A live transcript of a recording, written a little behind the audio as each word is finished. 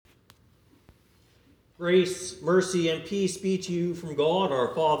Grace, mercy, and peace be to you from God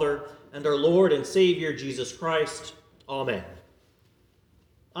our Father and our Lord and Savior Jesus Christ. Amen.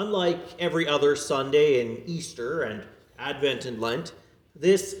 Unlike every other Sunday in Easter and Advent and Lent,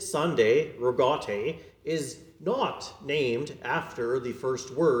 this Sunday, Rogate, is not named after the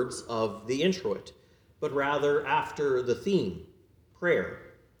first words of the introit, but rather after the theme,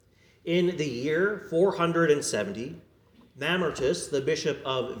 prayer. In the year 470, Mamertus, the Bishop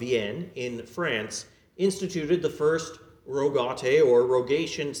of Vienne in France, instituted the first Rogate or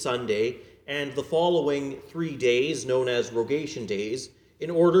Rogation Sunday and the following 3 days known as Rogation Days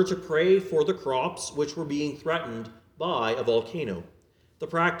in order to pray for the crops which were being threatened by a volcano. The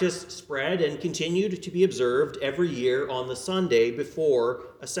practice spread and continued to be observed every year on the Sunday before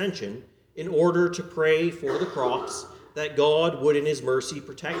Ascension in order to pray for the crops, that God would in his mercy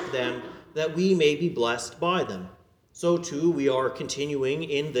protect them, that we may be blessed by them. So too we are continuing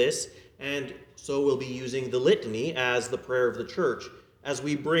in this, and so we'll be using the litany as the prayer of the church as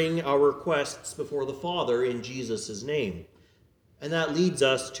we bring our requests before the Father in Jesus' name. And that leads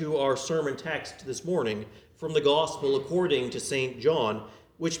us to our sermon text this morning from the Gospel according to St. John,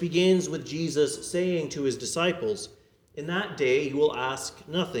 which begins with Jesus saying to his disciples, "In that day you will ask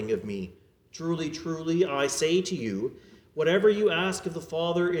nothing of me. Truly, truly, I say to you, whatever you ask of the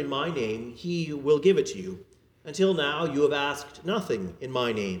Father in my name, he will give it to you. Until now you have asked nothing in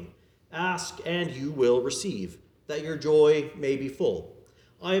my name. Ask, and you will receive, that your joy may be full.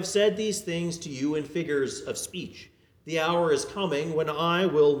 I have said these things to you in figures of speech. The hour is coming when I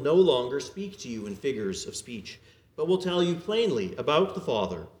will no longer speak to you in figures of speech, but will tell you plainly about the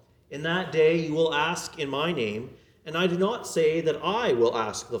Father. In that day you will ask in my name, and I do not say that I will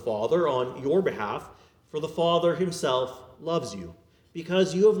ask the Father on your behalf, for the Father himself loves you,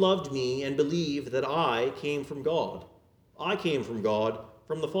 because you have loved me and believe that I came from God. I came from God,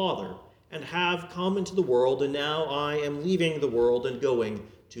 from the Father, and have come into the world, and now I am leaving the world and going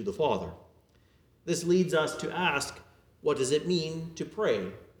to the Father." This leads us to ask, what does it mean to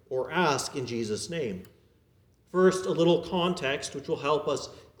pray or ask in Jesus' name? First, a little context which will help us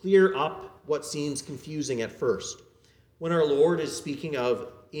clear up what seems confusing at first. When our Lord is speaking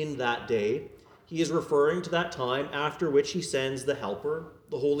of "in that day," he is referring to that time after which he sends the Helper,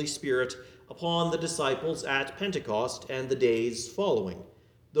 the Holy Spirit, upon the disciples at Pentecost and the days following,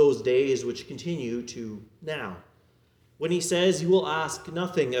 those days which continue to now. When he says, "You will ask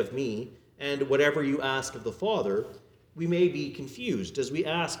nothing of me, and whatever you ask of the Father," we may be confused as we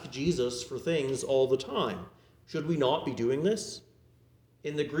ask Jesus for things all the time. Should we not be doing this?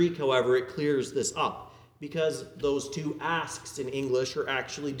 In the Greek, however, it clears this up, because those two asks in English are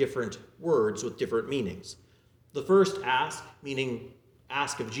actually different words with different meanings. The first ask, meaning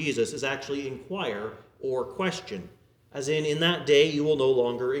ask of Jesus, is actually inquire or question, as in that day you will no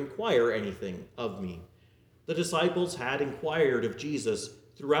longer inquire anything of me. The disciples had inquired of Jesus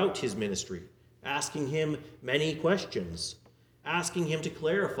throughout his ministry, asking him many questions, asking him to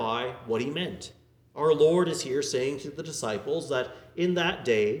clarify what he meant. Our Lord is here saying to the disciples that in that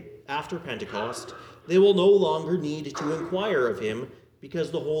day, after Pentecost, they will no longer need to inquire of him,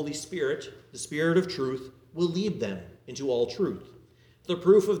 because the Holy Spirit, the Spirit of truth, will lead them into all truth. The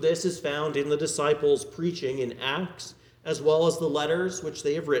proof of this is found in the disciples' preaching in Acts, as well as the letters which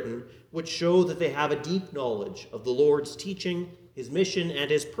they have written, which show that they have a deep knowledge of the Lord's teaching, his mission, and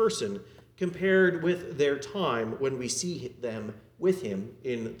his person, compared with their time when we see them with him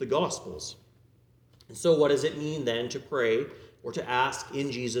in the Gospels. And so what does it mean then to pray or to ask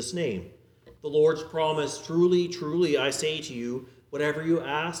in Jesus' name? The Lord's promise, "Truly, truly, I say to you, whatever you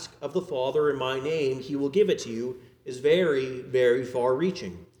ask of the Father in my name, he will give it to you," is very, very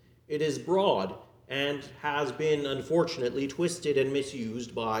far-reaching. It is broad and has been, unfortunately, twisted and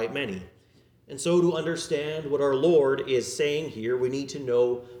misused by many. And so to understand what our Lord is saying here, we need to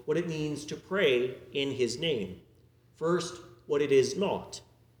know what it means to pray in his name. First, what it is not.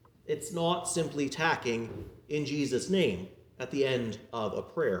 It's not simply tacking "in Jesus' name" at the end of a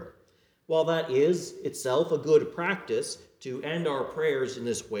prayer. While that is itself a good practice to end our prayers in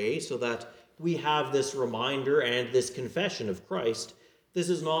this way so that we have this reminder and this confession of Christ, this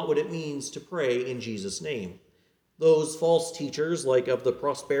is not what it means to pray in Jesus' name. Those false teachers, like of the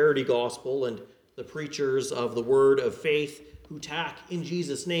prosperity gospel and the preachers of the word of faith, who tack "in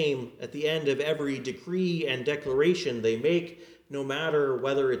Jesus' name" at the end of every decree and declaration they make, no matter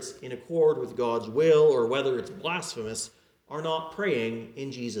whether it's in accord with God's will or whether it's blasphemous, are not praying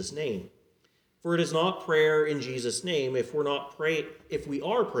in Jesus' name. For it is not prayer in Jesus' name if we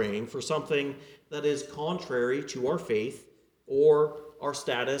are praying for something that is contrary to our faith or our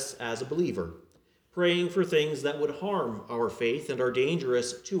status as a believer, praying for things that would harm our faith and are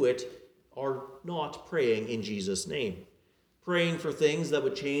dangerous to it are not praying in Jesus' name. Praying for things that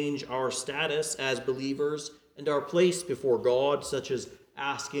would change our status as believers and our place before God, such as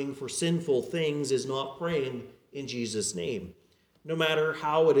asking for sinful things, is not praying in Jesus' name. No matter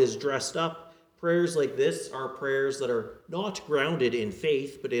how it is dressed up, prayers like this are prayers that are not grounded in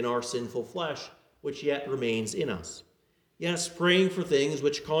faith, but in our sinful flesh, which yet remains in us. Yes, praying for things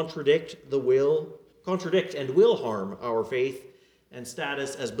which contradict and will harm our faith and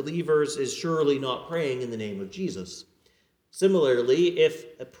status as believers is surely not praying in the name of Jesus. Similarly,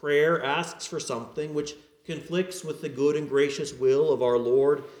 if a prayer asks for something which conflicts with the good and gracious will of our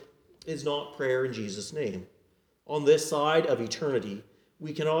Lord, is not prayer in Jesus' name. On this side of eternity,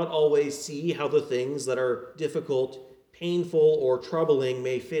 we cannot always see how the things that are difficult, painful, or troubling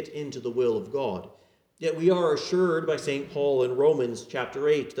may fit into the will of God. Yet we are assured by St. Paul in Romans chapter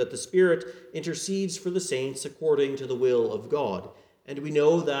 8 that the Spirit intercedes for the saints according to the will of God. And we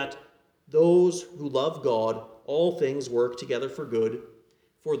know that those who love God, all things work together for good,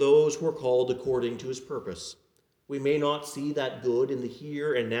 for those who are called according to his purpose. We may not see that good in the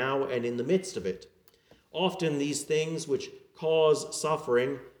here and now and in the midst of it. Often these things which cause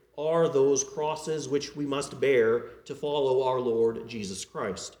suffering are those crosses which we must bear to follow our Lord Jesus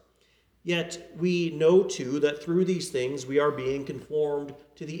Christ. Yet we know too that through these things we are being conformed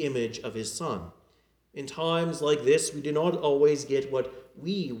to the image of his Son. In times like this, we do not always get what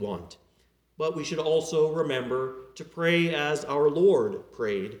we want, but we should also remember to pray as our Lord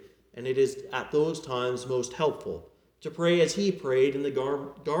prayed, and it is at those times most helpful to pray as he prayed in the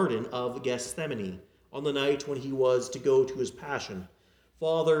Garden of Gethsemane on the night when he was to go to his passion.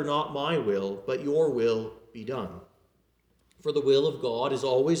 Father, not my will, but your will be done. For the will of God is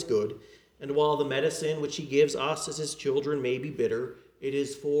always good, and while the medicine which he gives us as his children may be bitter, it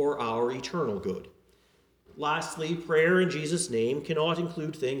is for our eternal good. Lastly, prayer in Jesus' name cannot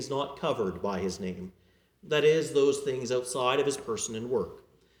include things not covered by his name. That is, those things outside of his person and work.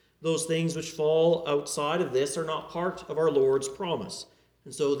 Those things which fall outside of this are not part of our Lord's promise,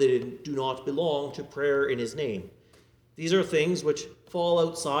 and so they do not belong to prayer in his name. These are things which fall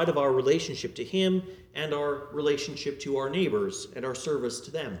outside of our relationship to him and our relationship to our neighbors and our service to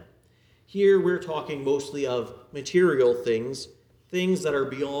them. Here we're talking mostly of material things, things that are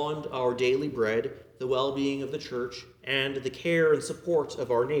beyond our daily bread, the well-being of the church, and the care and support of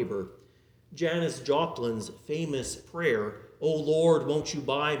our neighbor. Janis Joplin's famous prayer, "O Lord, won't you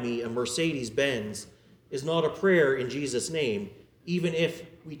buy me a Mercedes-Benz," is not a prayer in Jesus' name, even if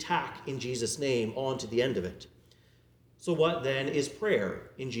we tack "in Jesus' name" onto the end of it. So what then is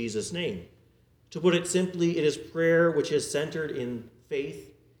prayer in Jesus' name? To put it simply, it is prayer which is centered in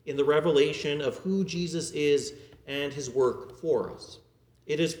faith, in the revelation of who Jesus is and his work for us.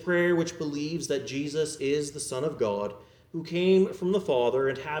 It is prayer which believes that Jesus is the Son of God, who came from the Father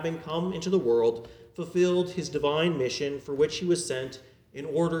and having come into the world, fulfilled his divine mission for which he was sent in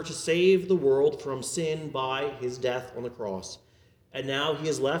order to save the world from sin by his death on the cross. And now he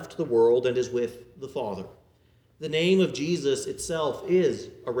has left the world and is with the Father. The name of Jesus itself is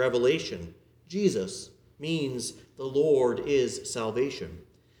a revelation. Jesus means the Lord is salvation.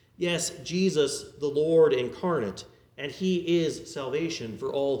 Yes, Jesus, the Lord incarnate, and he is salvation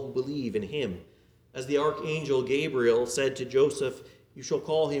for all who believe in him. As the archangel Gabriel said to Joseph, "You shall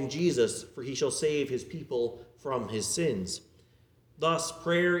call him Jesus, for he shall save his people from his sins." Thus,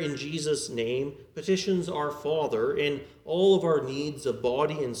 prayer in Jesus' name petitions our Father in all of our needs of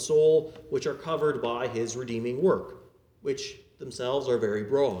body and soul, which are covered by his redeeming work, which themselves are very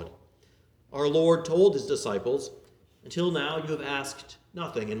broad. Our Lord told his disciples, "Until now you have asked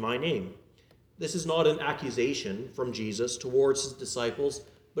nothing in my name." This is not an accusation from Jesus towards his disciples,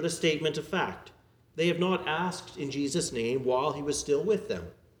 but a statement of fact. They have not asked in Jesus' name while he was still with them,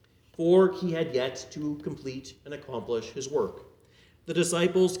 for he had yet to complete and accomplish his work. The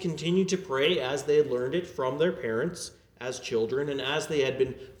disciples continued to pray as they had learned it from their parents as children and as they had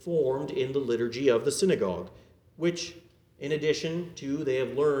been formed in the liturgy of the synagogue, which, in addition to, they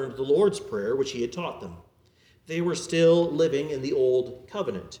have learned the Lord's Prayer, which he had taught them. They were still living in the old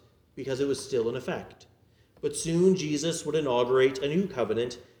covenant, because it was still in effect. But soon Jesus would inaugurate a new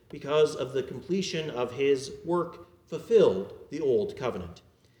covenant because of the completion of his work fulfilled the old covenant.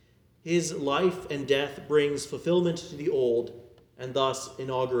 His life and death brings fulfillment to the old and thus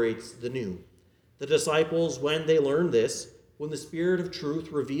inaugurates the new. The disciples, when they learn this, when the Spirit of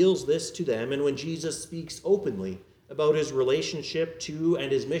truth reveals this to them, and when Jesus speaks openly about his relationship to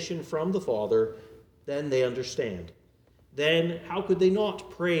and his mission from the Father, then they understand. Then how could they not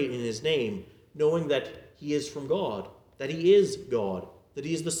pray in his name, knowing that he is from God, that he is God, that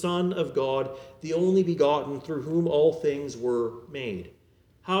he is the Son of God, the only begotten through whom all things were made?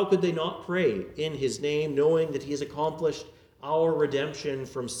 How could they not pray in his name, knowing that he has accomplished our redemption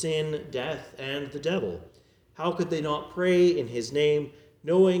from sin, death, and the devil? How could they not pray in his name,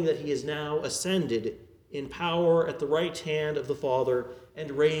 knowing that he is now ascended in power at the right hand of the Father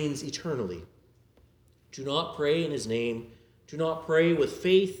and reigns eternally? Do not pray in his name. Do not pray with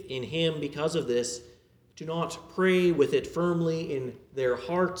faith in him because of this. Do not pray with it firmly in their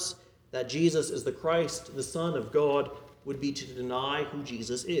hearts that Jesus is the Christ, the Son of God, would be to deny who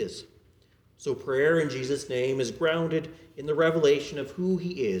Jesus is. So prayer in Jesus' name is grounded in the revelation of who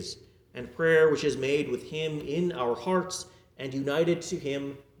he is, and prayer which is made with him in our hearts and united to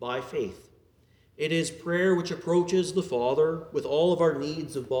him by faith. It is prayer which approaches the Father with all of our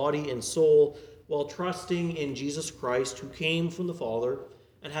needs of body and soul, while trusting in Jesus Christ, who came from the Father,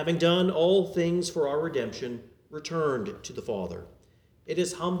 and having done all things for our redemption, returned to the Father. It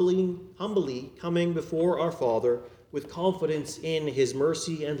is humbly coming before our Father with confidence in his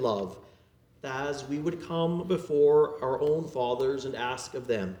mercy and love, as we would come before our own fathers and ask of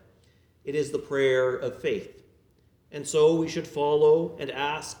them. It is the prayer of faith. And so we should follow and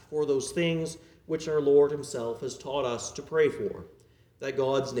ask for those things which our Lord himself has taught us to pray for, that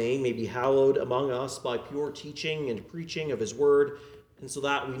God's name may be hallowed among us by pure teaching and preaching of his word, and so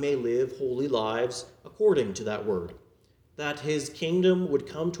that we may live holy lives according to that word, that his kingdom would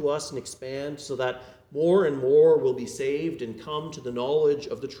come to us and expand so that more and more will be saved and come to the knowledge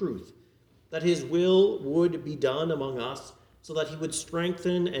of the truth, that his will would be done among us so that he would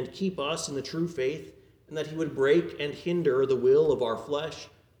strengthen and keep us in the true faith, and that he would break and hinder the will of our flesh,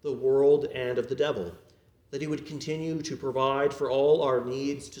 the world, and of the devil, that he would continue to provide for all our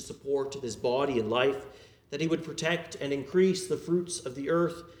needs to support this body and life, that he would protect and increase the fruits of the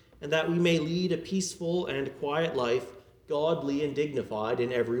earth, and that we may lead a peaceful and quiet life, godly and dignified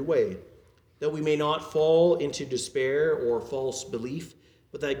in every way, that we may not fall into despair or false belief,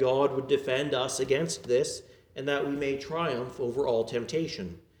 but that God would defend us against this, and that we may triumph over all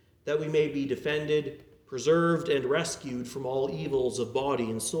temptation, that we may be defended, preserved, and rescued from all evils of body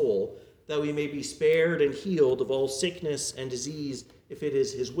and soul, that we may be spared and healed of all sickness and disease, if it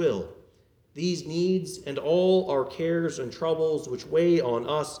is his will. These needs and all our cares and troubles which weigh on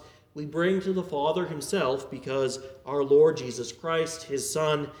us, we bring to the Father himself, because our Lord Jesus Christ, his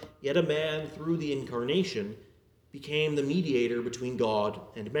Son, yet a man through the incarnation, became the mediator between God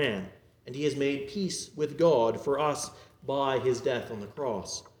and man, and he has made peace with God for us by his death on the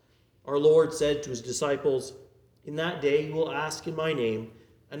cross. Our Lord said to his disciples, "In that day you will ask in my name,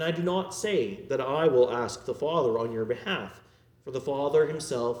 and I do not say that I will ask the Father on your behalf, for the Father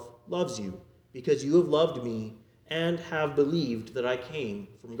himself loves you, because you have loved me and have believed that I came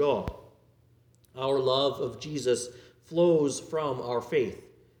from God." Our love of Jesus flows from our faith.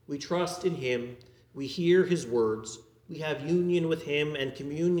 We trust in him, we hear his words, we have union with him and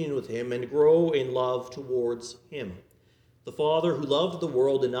communion with him, and grow in love towards him. The Father, who loved the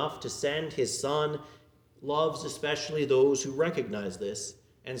world enough to send his Son, loves especially those who recognize this,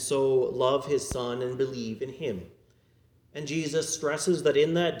 and so love his Son and believe in him. And Jesus stresses that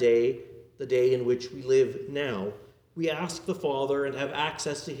in that day, the day in which we live now, we ask the Father and have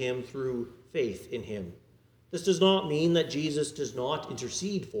access to him through faith in him. This does not mean that Jesus does not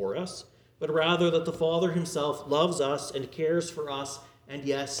intercede for us, but rather that the Father himself loves us and cares for us, and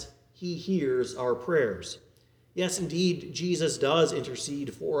yes, he hears our prayers. Yes, indeed, Jesus does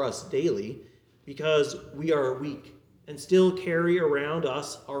intercede for us daily, because we are weak and still carry around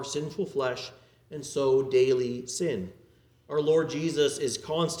us our sinful flesh, and so daily sin. Our Lord Jesus is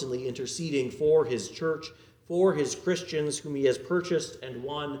constantly interceding for his church, for his Christians whom he has purchased and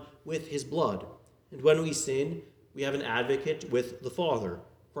won with his blood. And when we sin, we have an advocate with the Father,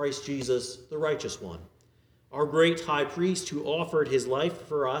 Christ Jesus, the righteous one. Our great high priest who offered his life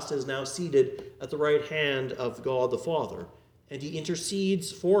for us is now seated at the right hand of God the Father, and he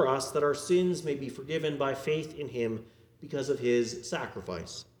intercedes for us that our sins may be forgiven by faith in him because of his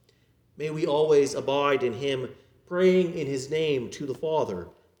sacrifice. May we always abide in him, praying in his name to the Father,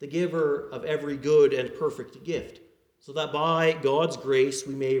 the giver of every good and perfect gift, so that by God's grace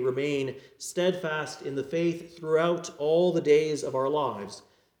we may remain steadfast in the faith throughout all the days of our lives,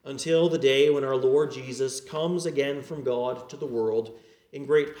 until the day when our Lord Jesus comes again from God to the world in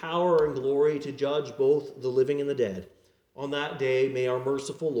great power and glory to judge both the living and the dead. On that day may our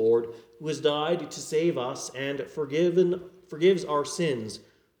merciful Lord, who has died to save us and forgives our sins,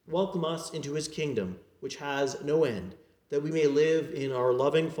 welcome us into his kingdom, which has no end, that we may live in our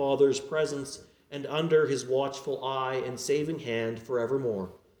loving Father's presence and under his watchful eye and saving hand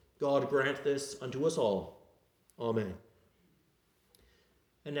forevermore. God grant this unto us all. Amen.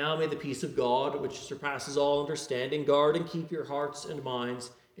 And now may the peace of God, which surpasses all understanding, guard and keep your hearts and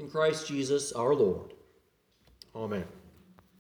minds in Christ Jesus our Lord. Amen.